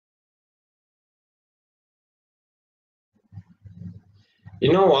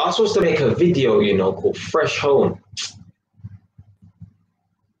You know what? I was supposed to make a video, you know, called Fresh Home.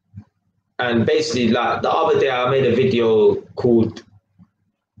 And basically, like the other day, I made a video called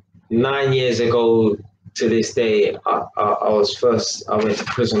 9 years ago to this day. I went to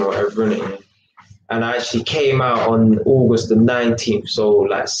prison or whatever, innit? And I actually came out on August the 19th. So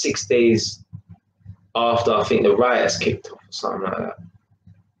like 6 days after I think the riots kicked off or something like that.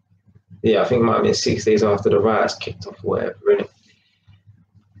 Yeah, I think it might have been 6 days after the riots kicked off or whatever, innit?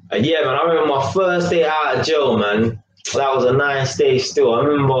 Yeah, man, I remember my first day out of jail, man. That was a nice day still. I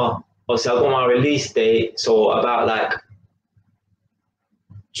remember, obviously, I got my release date. So about like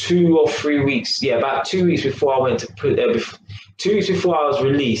 2 or 3 weeks, yeah, about 2 weeks before I went to 2 weeks before I was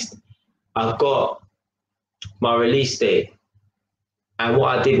released, I got my release date. And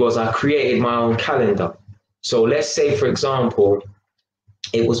what I did was I created my own calendar. So let's say, for example,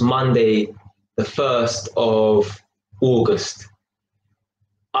 it was Monday, the 1st of August.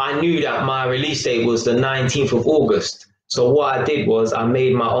 I knew that my release date was the 19th of August. So what I did was I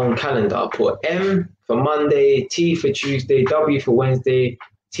made my own calendar. I put M for Monday, T for Tuesday, W for Wednesday,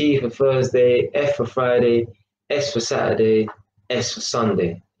 T for Thursday, F for Friday, S for Saturday, S for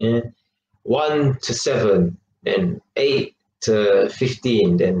Sunday. Yeah? 1 to 7, then 8 to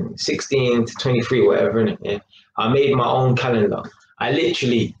 15, then 16 to 23, whatever, innit? Yeah? I made my own calendar. I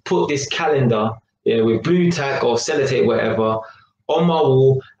literally put this calendar, yeah, with blue tack or sellotape, whatever, on my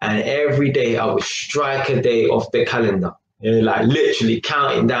wall, and every day I would strike a day off the calendar, yeah, like literally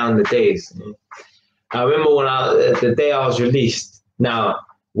counting down the days. Yeah. I remember when the day I was released. Now,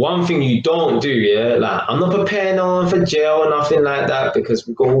 one thing you don't do, yeah, like I'm not preparing no one for jail or nothing like that, because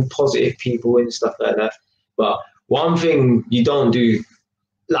we've got all positive people and stuff like that. But one thing you don't do,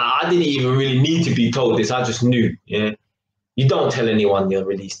 like I didn't even really need to be told this, I just knew, yeah. You don't tell anyone your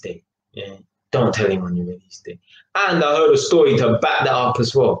release date, yeah. Don't tell anyone your release date. And I heard a story to back that up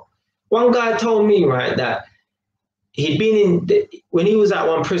as well. One guy told me, right, that he'd been when he was at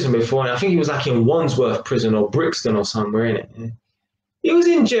one prison before, and I think he was like in Wandsworth prison or Brixton or somewhere, in it. He was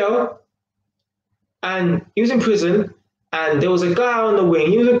in jail and he was in prison, and there was a guy on the wing.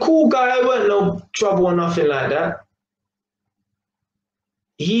 He was a cool guy, he weren't no trouble or nothing like that.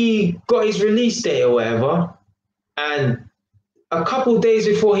 He got his release date or whatever, and a couple of days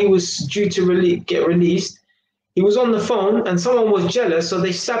before he was due to get released, he was on the phone and someone was jealous, so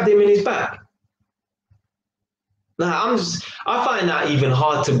they stabbed him in his back. Like, I find that even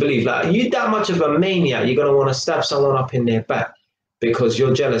hard to believe. Like, you that much of a maniac, you're gonna want to stab someone up in their back because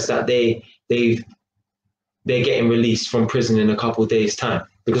you're jealous that they're getting released from prison in a couple of days' time.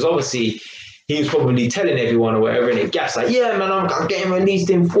 Because obviously he was probably telling everyone or whatever, and it gas like, yeah, man, I'm getting released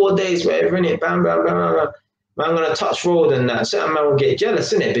in 4 days, whatever, in it, bam, bam, bam, bam, bam. Man, I'm gonna touch road and that. Certain man will get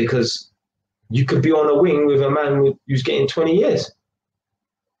jealous, innit? Because you could be on a wing with a man who's getting 20 years.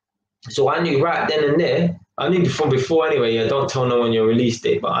 So I knew right then and there, I knew from before anyway, yeah, don't tell no one your release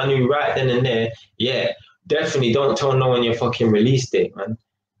date. But I knew right then and there, yeah, definitely don't tell no one your fucking release date, man.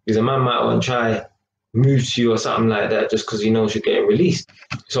 Because a man might want to try move to you or something like that just because he knows you're getting released.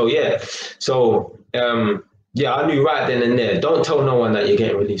 So yeah, yeah, I knew right then and there, don't tell no one that you're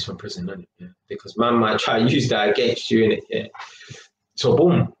getting released from prison, innit? Yeah. Because man might try to use that against you, innit? Yeah. So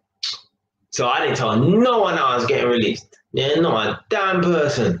boom. So I didn't tell no one I was getting released. Yeah, not a damn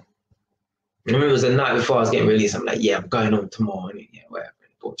person. I remember it was the night before I was getting released. I'm like, yeah, I'm going home tomorrow, innit? Yeah, whatever.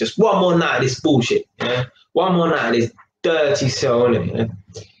 But just one more night of this bullshit, yeah? One more night of this dirty cell, innit?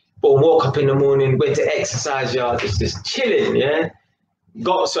 Yeah? But woke up in the morning, went to exercise yard, just chilling, yeah?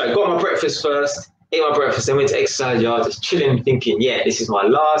 Got my breakfast first, ate my breakfast, then went to exercise yard, just chilling, thinking, yeah, this is my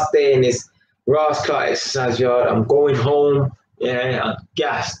last day in this Rascal exercise yard. I'm going home, yeah, I'm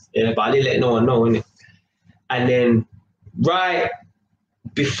gassed, yeah, but I didn't let no one know, innit? And then right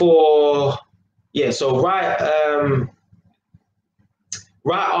before, yeah, so right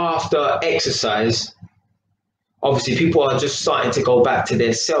after exercise, obviously people are just starting to go back to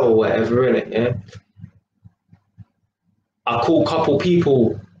their cell or whatever, innit, yeah? I called a couple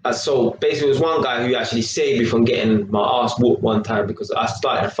people. So basically, it was one guy who actually saved me from getting my ass whooped one time because I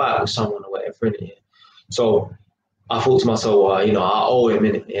started a fight with someone or whatever, innit, yeah? So I thought to myself, well, you know, I owe him,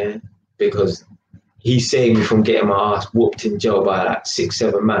 innit, yeah? Because he saved me from getting my ass whooped in jail by like 6,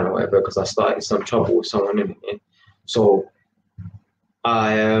 7 men or whatever because I started some trouble with someone, innit, yeah? So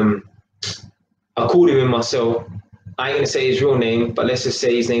I called him in myself. I ain't gonna say his real name, but let's just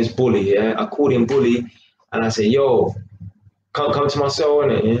say his name's Bully, yeah? I called him Bully and I said, yo, come to my cell,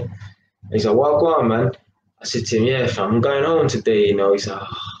 innit, yeah? And he said, well, go on, man. I said to him, yeah, fam, I'm going home today, you know? He said,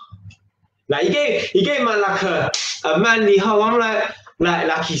 oh. Like, he gave man like a manly hug. I'm like,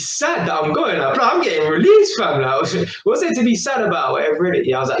 like he's sad that I'm going. Like, bro, I'm getting released, fam. Like, what's there to be sad about? Whatever, innit?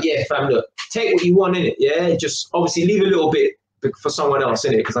 Yeah, I was like, yeah, fam, look, take what you want, innit? Yeah, just obviously leave a little bit for someone else,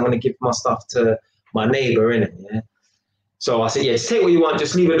 innit? Because I'm gonna give my stuff to my neighbour, innit? Yeah. So I said, yeah, just take what you want,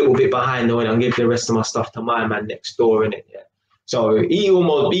 just leave a little bit behind, though, and I'll give the rest of my stuff to my man next door, innit? Yeah. So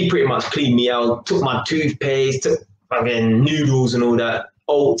he pretty much cleaned me out, took my toothpaste, took fucking noodles and all that,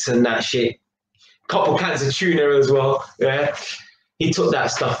 oats and that shit, couple cans of tuna as well. Yeah, he took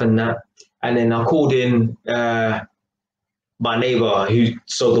that stuff and that, and then I called in my neighbor,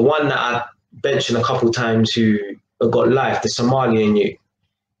 so the one that I mentioned a couple times who got life, the Somalian youth,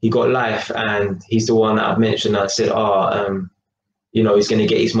 he got life, and he's the one that I've mentioned. I said, you know, he's going to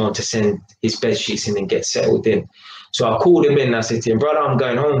get his mom to send his bed sheets in and get settled in. So I called him in and I said to him, brother, I'm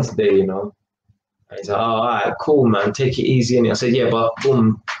going home today, you know. And he's like, oh, all right, cool, man, take it easy. And I said, yeah, but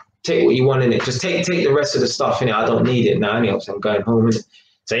boom, take what you want in it. Just take the rest of the stuff in it. I don't need it now anyway, so I'm going home with it.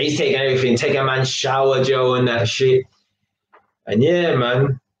 So he's taking everything, taking a man's shower gel and that shit. And yeah,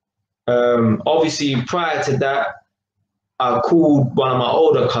 man, obviously prior to that, I called one of my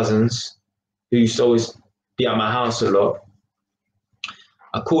older cousins who used to always be at my house a lot.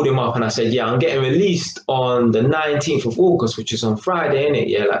 I called him up and I said, yeah, I'm getting released on the 19th of August, which is on Friday, innit?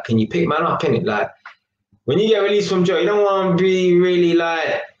 Yeah, like, can you pick man up, innit? Like, when you get released from jail, you don't want to be really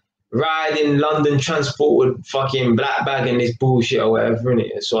like riding London transport with fucking black bag and this bullshit or whatever,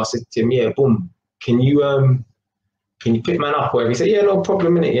 innit? So I said to him, yeah, boom, can you pick man up or whatever? He said, yeah, no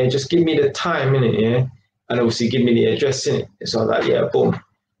problem, innit? Yeah, just give me the time, innit? Yeah. And obviously give me the address, innit? So I was like, yeah, boom.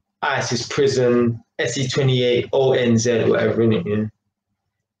 ISIS prison, SE28, ONZ, whatever, innit? Yeah.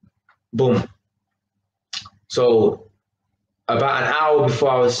 Boom. So about an hour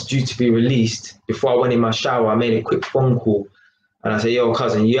before I was due to be released, before I went in my shower, I made a quick phone call and I said, yo,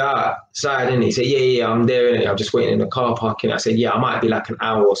 cousin, you outside, innit? He said, yeah, I'm there, innit? I'm just waiting in the car park, innit? I said, yeah, I might be like an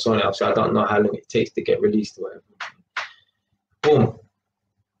hour or so, innit? So I don't know how long it takes to get released or whatever. Boom.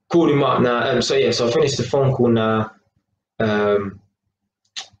 Called him up now. So I finished the phone call now. I've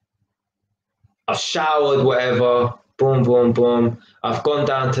showered, whatever. Boom, boom, boom. I've gone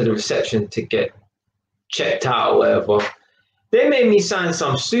down to the reception to get checked out or whatever. They made me sign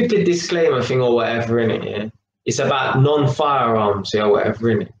some stupid disclaimer thing or whatever, innit, yeah? It's about non-firearms, yeah, whatever,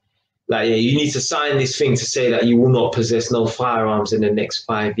 innit? Like, yeah, you need to sign this thing to say that you will not possess no firearms in the next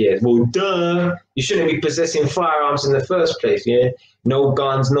 5 years. Well, duh, you shouldn't be possessing firearms in the first place, yeah? No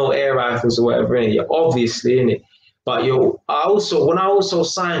guns, no air rifles or whatever, innit? Yeah, obviously, innit? But when I also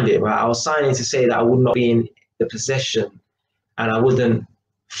signed it, right, I was signing to say that I would not be in the possession and I wouldn't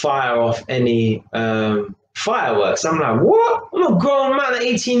fire off any fireworks. I'm like, what? I'm a grown man at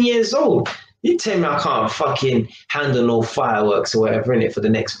 18 years old. You tell me I can't fucking handle no fireworks or whatever in it for the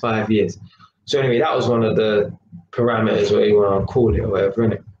next 5 years. So anyway, that was one of the parameters, whatever you want to call it or whatever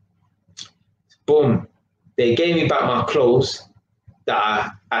in it. Boom. They gave me back my clothes that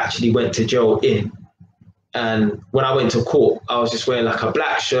I actually went to jail in. And when I went to court, I was just wearing like a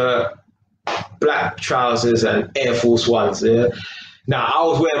black shirt, black trousers and Air Force Ones. Yeah? Now, I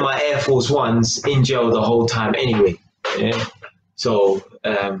was wearing my Air Force Ones in jail the whole time anyway. Yeah? So,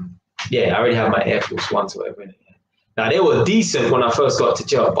 I already had my Air Force Ones or whatever. Now, they were decent when I first got to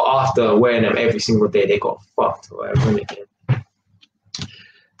jail, but after wearing them every single day, they got fucked or whatever.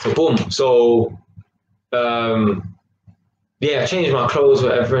 So, boom. So, I changed my clothes,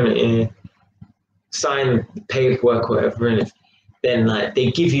 whatever, signed the paperwork, whatever, then like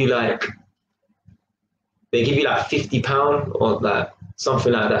they give you like £50 or like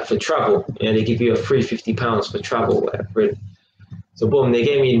something like that for travel. Yeah, they give you a free £50 for travel, whatever. So boom, they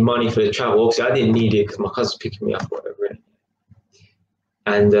gave me money for the travel. Obviously, I didn't need it because my cousin's picking me up, whatever.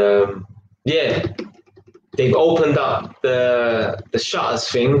 And they've opened up the shutters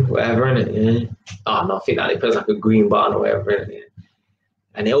thing, whatever, innit? Yeah. Oh no, I think that they put like a green button or whatever, innit? Yeah.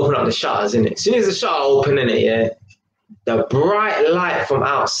 And they open up the shutters, innit? As soon as the shutter opened, innit, yeah, the bright light from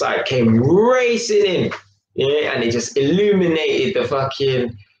outside came racing in, yeah, and it just illuminated the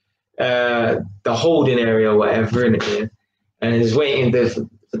fucking the holding area or whatever, innit, yeah. And it was waiting for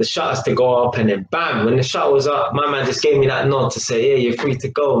the shutters to go up, and then bam, when the shutter was up, my man just gave me that nod to say, yeah, you're free to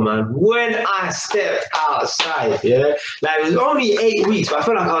go, man. When I stepped outside, yeah, like it was only 8 weeks, but I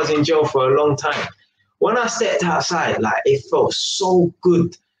felt like I was in jail for a long time. When I stepped outside, like it felt so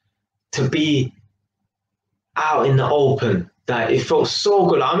good to be out in the open. Like it felt so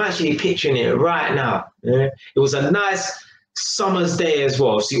good. I'm actually picturing it right now. Yeah? It was a nice summer's day as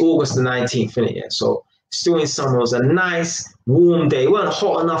well. See, August the 19th, innit? Yeah. So still in summer, it was a nice warm day. It wasn't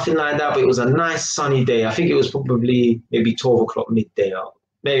hot or nothing like that, but it was a nice sunny day. I think it was probably maybe 12 o'clock midday or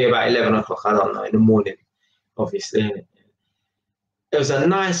maybe about 11 o'clock. I don't know, in the morning, obviously, innit? it was a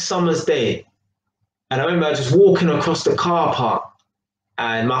nice summer's day. And I remember just walking across the car park,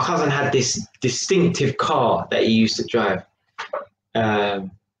 and my cousin had this distinctive car that he used to drive.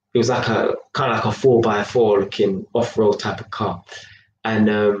 It was like a kind of like a 4x4 looking off-road type of car.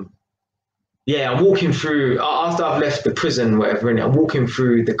 And yeah, I'm walking through after I've left the prison, whatever, and I'm walking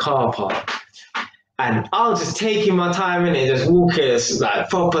through the car park, and I was just taking my time in it, just walking like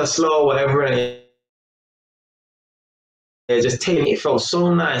proper slow, whatever, and just taking it. Felt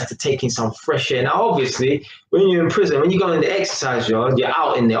so nice to taking some fresh air. Now, obviously, when you're in prison, when you go in the exercise yard, you're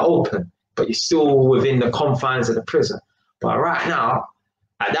out in the open, but you're still within the confines of the prison. But right now,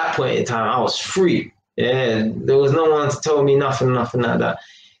 at that point in time, I was free. Yeah, there was no one to tell me nothing like that.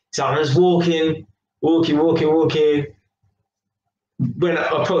 So I'm just walking. When I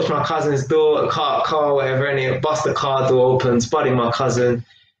approached my cousin's door, a car, whatever, and it bust the car door open, spotting my cousin.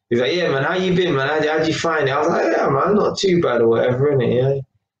 He's like, yeah, man, how you been, man? How'd you find it? I was like, yeah, man, not too bad or whatever, innit, yeah.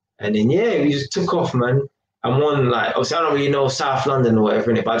 And then, yeah, we just took off, man. And one, like, obviously, I don't really know South London or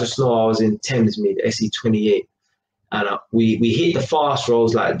whatever, innit, but I just know I was in Thamesmead, SE28. And we hit the fast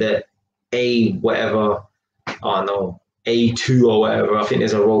roads, like the A whatever, I don't know, A2 or whatever. I think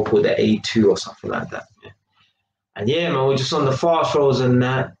there's a road called the A2 or something like that. Yeah. And yeah, man, we're just on the fast roads and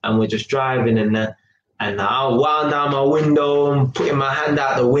that, and we're just driving and that. And I wound down my window and putting my hand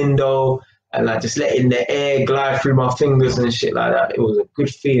out the window and like just letting the air glide through my fingers and shit like that. It was a good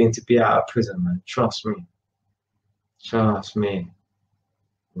feeling to be out of prison, man. Trust me. Trust me.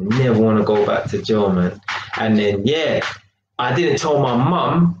 Never want to go back to jail, man. And then, yeah, I didn't tell my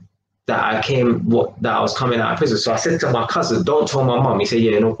mum that that I was coming out of prison. So I said to my cousin, don't tell my mum. He said,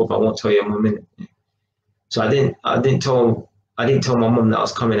 yeah, no problem. I won't tell your mum, innit? So I didn't tell my mum that I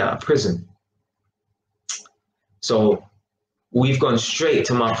was coming out of prison. So we've gone straight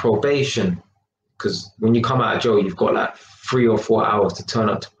to my probation, because when you come out of jail, you've got like 3 or 4 hours to turn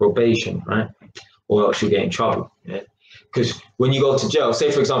up to probation, right? Or else you get in trouble. Yeah. Because when you go to jail, say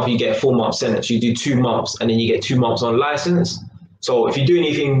for example, you get a 4-month sentence, you do 2 months and then you get 2 months on license. So if you do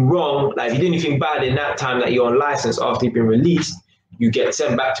anything wrong, like if you do anything bad in that time that you're on license after you've been released, you get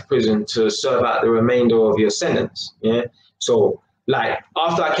sent back to prison to serve out the remainder of your sentence. Yeah. So like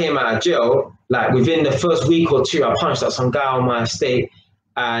after I came out of jail, like within the first week or 2, I punched out some guy on my estate,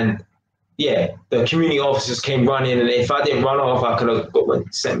 and yeah, the community officers came running, and if I didn't run off, I could have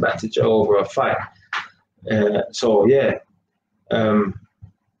got sent back to jail over a fight. So yeah, I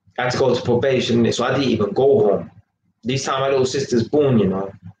had to go to probation, so I didn't even go home. This time my little sister's born, you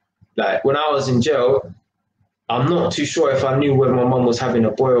know. Like when I was in jail, I'm not too sure if I knew whether my mum was having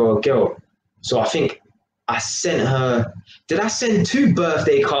a boy or a girl. So I think I sent her, did I send 2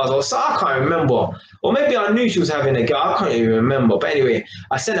 birthday cards or so? I can't remember. Or maybe I knew she was having a girl, I can't even remember. But anyway,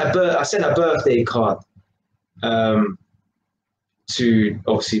 I sent a birthday card to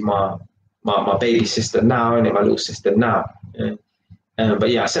obviously my baby sister now, and my little sister now. Yeah.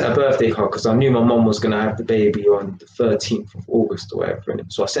 But yeah, I sent a birthday card because I knew my mum was going to have the baby on the 13th of August or whatever.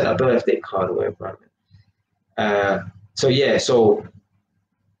 So I sent a birthday card or whatever. So yeah, so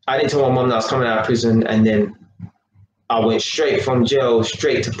I didn't tell my mum that I was coming out of prison, and then I went straight from jail,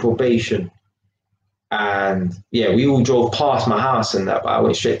 straight to probation. And yeah, we all drove past my house and that, but I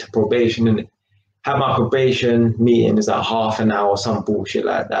went straight to probation and had my probation meeting. It's like half an hour, some bullshit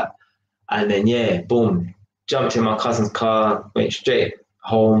like that. And then yeah, boom, jumped in my cousin's car, went straight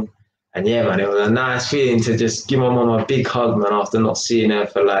home. And yeah, man, it was a nice feeling to just give my mum a big hug, man, after not seeing her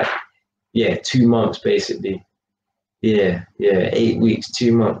for like, yeah, 2 months basically. Yeah, 8 weeks,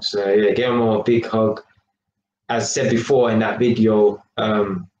 2 months. So yeah, give my mum a big hug. As I said before in that video,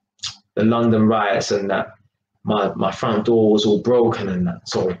 the London riots and that, my front door was all broken and that.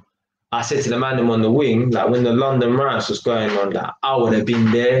 So I said to the man on the wing, like when the London riots was going on, like I would have been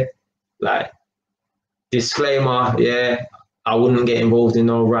there. Like, disclaimer, yeah, I wouldn't get involved in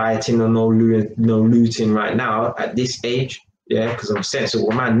no rioting or no looting right now at this age, yeah, because I'm a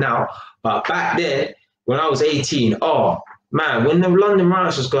sensible man now. But back then, when I was 18, oh man, when the London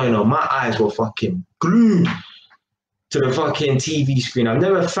riots was going on, my eyes were fucking glued to the fucking TV screen. I've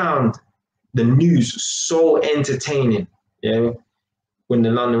never found the news so entertaining, yeah. When the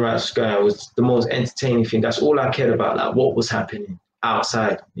London riots was going on, it was the most entertaining thing. That's all I cared about, like what was happening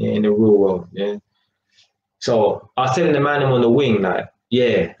outside, yeah, in the real world, yeah. So I was telling the man on the wing, like,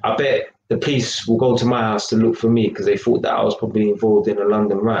 yeah, I bet the police will go to my house to look for me because they thought that I was probably involved in the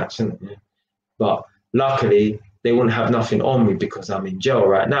London riots, yeah? But luckily, they wouldn't have nothing on me because I'm in jail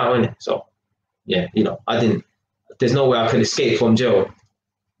right now, innit? So yeah, you know, there's no way I could escape from jail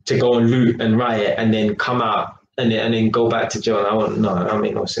to go and loot and riot and then come out and then go back to jail. And that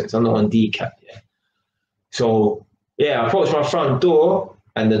make no sense. I'm not on decap, yeah. So yeah, I approached my front door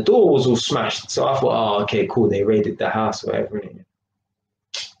and the door was all smashed. So I thought, oh, okay, cool. They raided the house or whatever.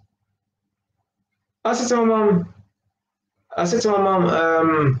 I said to my mum,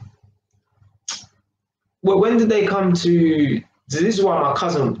 well, when did they come to? This is why my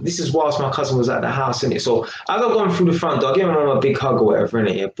cousin. This is whilst my cousin was at the house, innit? So I got gone through the front door. I gave my mum a big hug or whatever,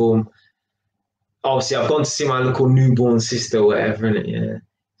 innit? Yeah, boom. Obviously, I've gone to see my little newborn sister or whatever, innit? Yeah.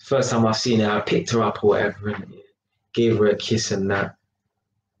 First time I've seen her, I picked her up or whatever, innit? Yeah. Gave her a kiss and that.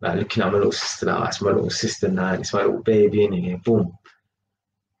 Like looking at my little sister now, it's my little sister now, it's my little baby, innit? Yeah, boom.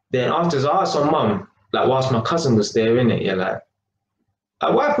 Then afterwards, I asked my mum, like whilst my cousin was there, innit? Yeah, like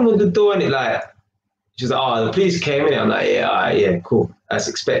what happened with the door, innit? Like, she's like, oh, the police came in. I'm like, yeah, all right, yeah, cool. That's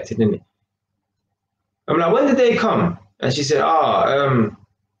expected, isn't it? I'm like, when did they come? And she said,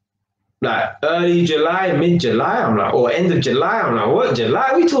 like early July, mid-July. I'm like, or end of July. I'm like, what July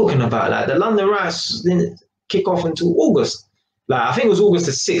are we talking about? Like the London riots didn't kick off until August. Like I think it was August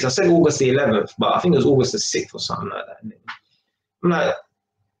the 6th. I said August the 11th, but I think it was August the 6th or something like that. I'm like,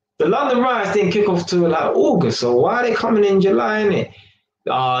 the London riots didn't kick off till like August, so why are they coming in July, innit?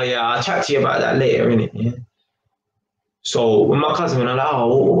 Oh yeah, I'll chat to you about that later, innit? Yeah. So when my cousin went, I'm like,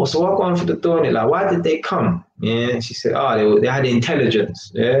 oh, so what going for the door, innit? Like, why did they come? Yeah. She said, oh, they had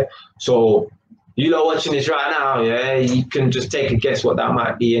intelligence. Yeah. So you lot watching this right now, yeah, you can just take a guess what that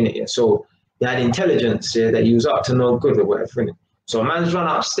might be, innit? Yeah. So they had intelligence, yeah, that you was up to no good or whatever, innit? So man's run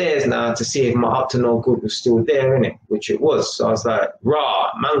upstairs now to see if my up to no good was still there, innit? Which it was. So I was like,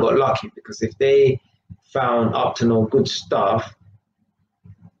 rah, man got lucky, because if they found up to no good stuff,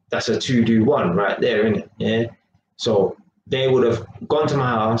 that's a 2-do-1 right there, innit? Yeah. So they would have gone to my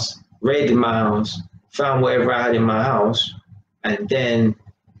house, raided my house, found whatever I had in my house, and then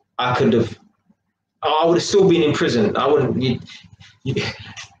I would have still been in prison. I wouldn't.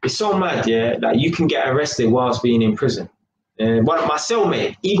 It's so mad, yeah. Like you can get arrested whilst being in prison. One of my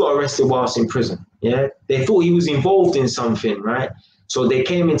cellmate, he got arrested whilst in prison. Yeah, they thought he was involved in something, right? So they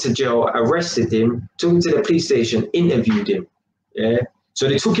came into jail, arrested him, took him to the police station, interviewed him. Yeah. So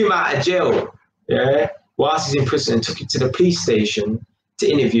they took him out of jail, yeah, whilst he's in prison, and took him to the police station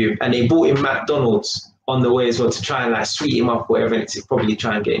to interview him, and they bought him McDonald's on the way as well to try and like sweet him up or whatever, and to probably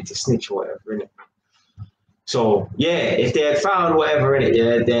try and get him to snitch or whatever, innit? So yeah, if they had found whatever in it,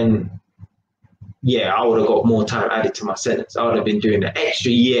 yeah, then yeah, I would have got more time added to my sentence. I would have been doing an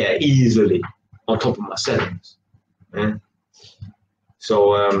extra year easily on top of my sentence. Yeah.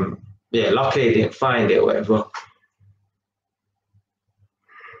 So yeah, luckily they didn't find it or whatever.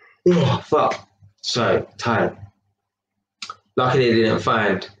 Oh, fuck. Sorry, tired. Luckily they didn't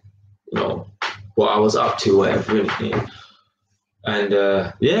find, you know, what I was up to, whatever. Really. And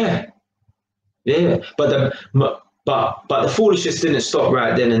yeah. But the foolishness didn't stop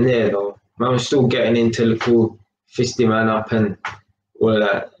right then and there, though. Man was still getting into little fisting man up and all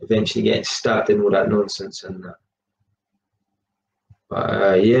that, eventually getting stabbed and all that nonsense and that.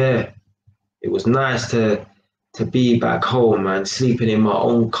 But yeah, it was nice to be back home, man, sleeping in my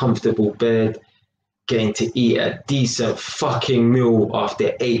own comfortable bed, getting to eat a decent fucking meal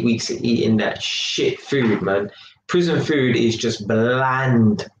after 8 weeks of eating that shit food, man. Prison food is just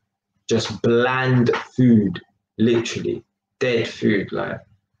bland food, literally dead food. Like,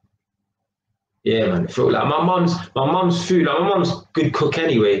 yeah, man, it felt like my mum's food. Like, my mum's good cook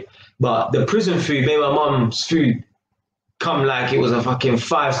anyway, but the prison food made my mum's food come like it was a fucking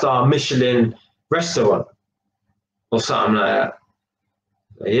 5-star Michelin restaurant or something like that.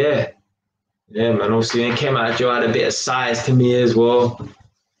 But yeah, man. Obviously, when it came out of jail, had a bit of size to me as well.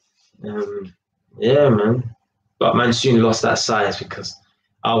 Yeah, man. But man soon lost that size because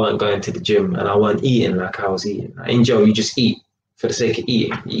I wasn't going to the gym and I wasn't eating like I was eating. Like in jail, you just eat for the sake of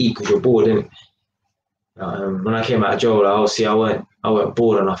eating. You eat because you're bored, innit? When I came out of jail, like, obviously I weren't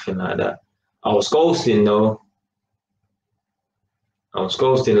bored or nothing like that. I was ghosting though.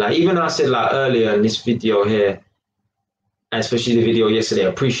 Like even I said like earlier in this video here, and especially the video yesterday,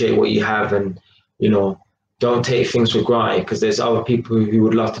 appreciate what you have and, you know, don't take things for granted because there's other people who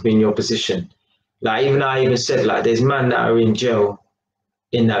would love to be in your position. Like I even said like there's men that are in jail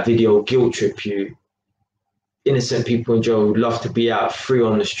in that video, guilt trip you. Innocent people in jail would love to be out free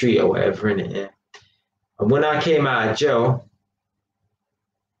on the street or whatever, innit? Yeah. And when I came out of jail,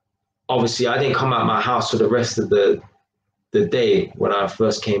 obviously I didn't come out of my house for the rest of the day when I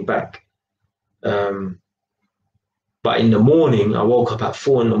first came back. But in the morning, I woke up at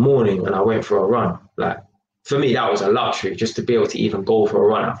 4 in the morning and I went for a run. Like for me, that was a luxury just to be able to even go for a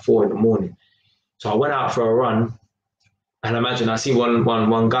run at 4 in the morning. So I went out for a run, and imagine I see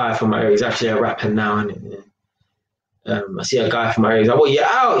one guy from my area. He's actually a rapper now, and I see a guy from my area. He's like, "Well, you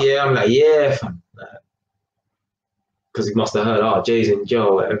out?" Yeah, I'm like, "Yeah, fam." because he must have heard, oh, Jay's in jail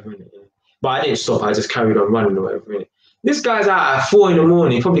or whatever. Innit? But I didn't stop. I just carried on running or whatever. Innit? This guy's out at 4 in the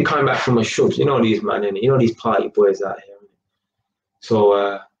morning, probably coming back from a shop. You know these man, innit? You know these party boys out here. Innit?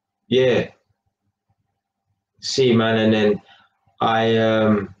 So yeah, see, man, and then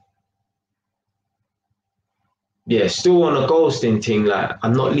I yeah, still on a ghosting thing. Like,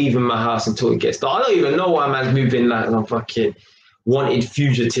 I'm not leaving my house until it gets dark. I don't even know why man's moving like I'm fucking wanted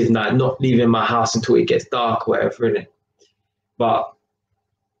fugitive, like not leaving my house until it gets dark or whatever, innit? But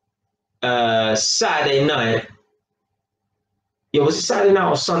Saturday night, yeah, was it Saturday night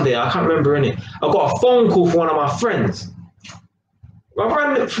or Sunday? I can't remember, innit? I got a phone call from one of my friends.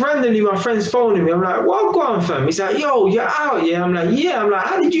 Randomly, my friend's phoning me. I'm like, what going, fam? He's like, yo, you're out, yeah? I'm like, yeah. I'm like,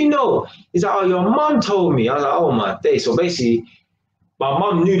 how did you know? He's like, oh, your mum told me. I was like, oh my day. So basically, my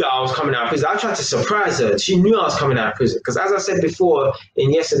mum knew that I was coming out of prison. I tried to surprise her. She knew I was coming out of prison. Because as I said before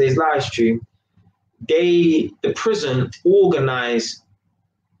in yesterday's live stream, the prison organize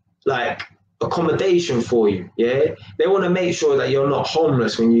like accommodation for you, yeah? They want to make sure that you're not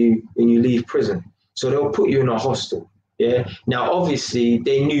homeless when you leave prison. So they'll put you in a hostel. Yeah. Now, obviously,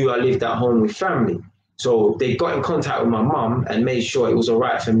 they knew I lived at home with family. So they got in contact with my mum and made sure it was all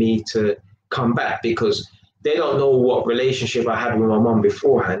right for me to come back, because they don't know what relationship I had with my mum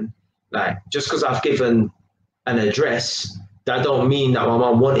beforehand. Like, just because I've given an address, that don't mean that my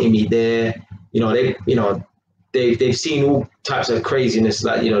mum wanted me there. They've seen all types of craziness,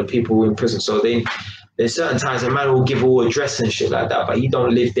 like, people in prison. So there's certain times a man will give all address and shit like that, but he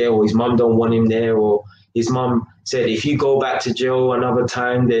don't live there, or his mum don't want him there, or his mum said, if you go back to jail another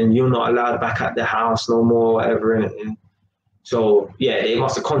time, then you're not allowed back at the house no more, whatever. And so, yeah, they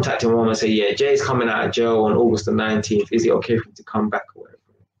must have contacted my mum and say, yeah, Jay's coming out of jail on August the 19th. Is it okay for him to come back or whatever?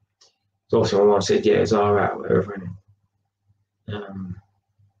 So obviously my mum said, yeah, it's all right, whatever.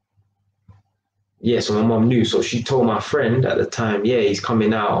 Yeah, so my mum knew. So she told my friend at the time, yeah, he's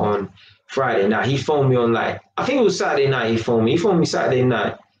coming out on Friday. Now, he phoned me on, like, I think it was Saturday night he phoned me. He phoned me Saturday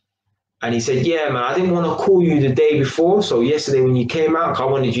night. And he said, yeah, man, I didn't want to call you the day before. So yesterday when you came out, I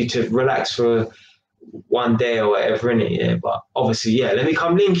wanted you to relax for one day or whatever, innit? Yeah, but obviously, yeah, let me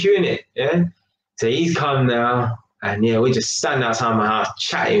come link you, innit? Yeah. So he's come now. And yeah, we just standing outside my house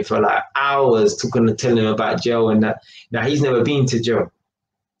chatting for like hours, telling him about jail and that. Now, he's never been to jail.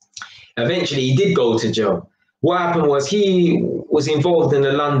 Eventually, he did go to jail. What happened was he was involved in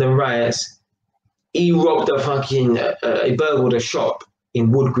the London riots. He robbed he burgled a shop in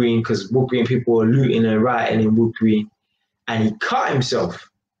Wood Green, because Wood Green people were looting and rioting in Wood Green, and he cut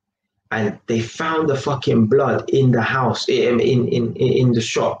himself, and they found the fucking blood in the house, in the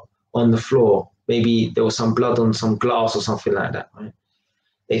shop, on the floor. Maybe there was some blood on some glass or something like that, right?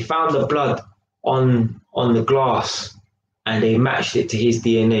 They found the blood on the glass, and they matched it to his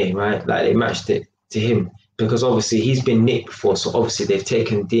DNA, right? Like, they matched it to him, because obviously he's been nicked before, so obviously they've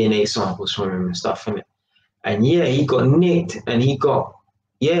taken DNA samples from him and stuff, innit? And yeah, he got nicked, and he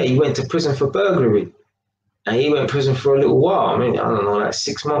went to prison for burglary. And he went to prison for a little while. I mean, I don't know, like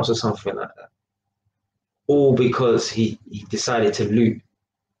 6 months or something like that. All because he decided to loot.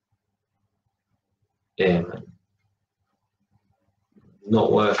 Yeah, man.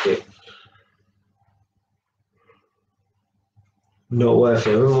 Not worth it. Not worth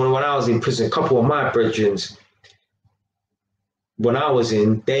it. I remember when I was in prison, a couple of my brethren, when I was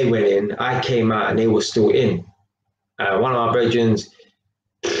in, they went in, I came out, and they were still in. One of my brethren,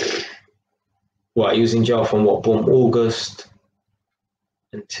 he was in jail from from August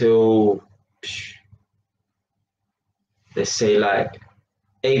until, let's say, like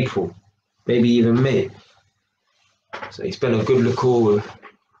April, maybe even May. So he spent a good look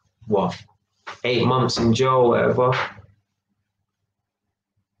 8 months in jail, whatever,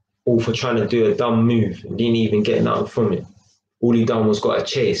 all for trying to do a dumb move and didn't even get nothing from it. All he done was got a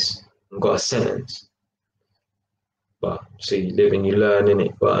chase and got a sentence. But so you live and you learn,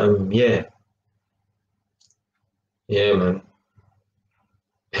 innit? But yeah, man.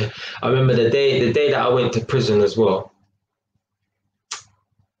 I remember the day that I went to prison as well.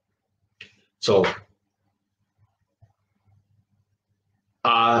 So,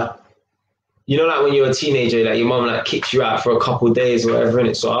 like when you're a teenager, like your mom like kicks you out for a couple of days or whatever,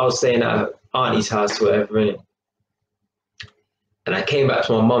 innit? So I was staying at her auntie's house or whatever, innit? And I came back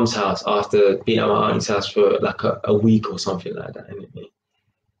to my mum's house after being at my auntie's house for like a week or something like that, innit?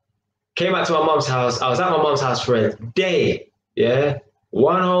 Came back to my mum's house. I was at my mum's house for a day, yeah?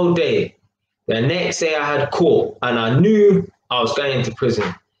 One whole day. The next day I had court, and I knew I was going into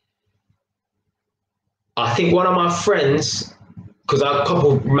prison. I think one of my friends, because I have a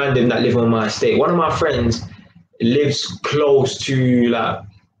couple of random that live on my estate, one of my friends lives close to like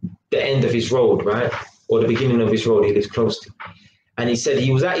the end of his road, right? or the beginning of his road he lives close to. And he said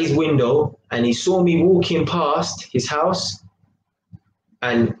he was at his window and he saw me walking past his house,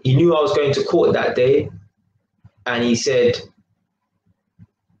 and he knew I was going to court that day. And he said,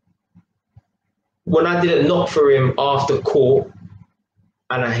 when I didn't knock for him after court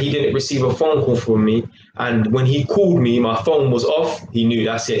and he didn't receive a phone call from me, and when he called me, my phone was off, he knew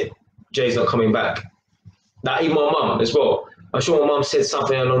that's it. Jay's not coming back. That even my mum as well. I'm sure my mum said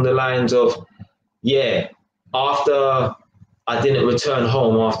something along the lines of, yeah, after I didn't return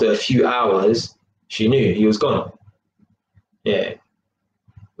home after a few hours, she knew he was gone. Yeah.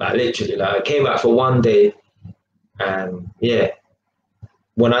 Like literally, like I came back for one day, and yeah,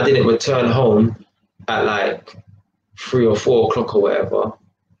 when I didn't return home at like 3 or 4 o'clock or whatever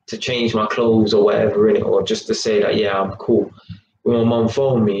to change my clothes or whatever in it, or just to say that yeah, I'm cool. When my mum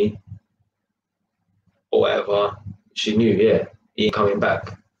phoned me or whatever, she knew, yeah, he ain't coming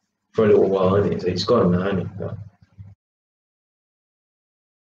back for a little while, innit? So he's gone now, innit?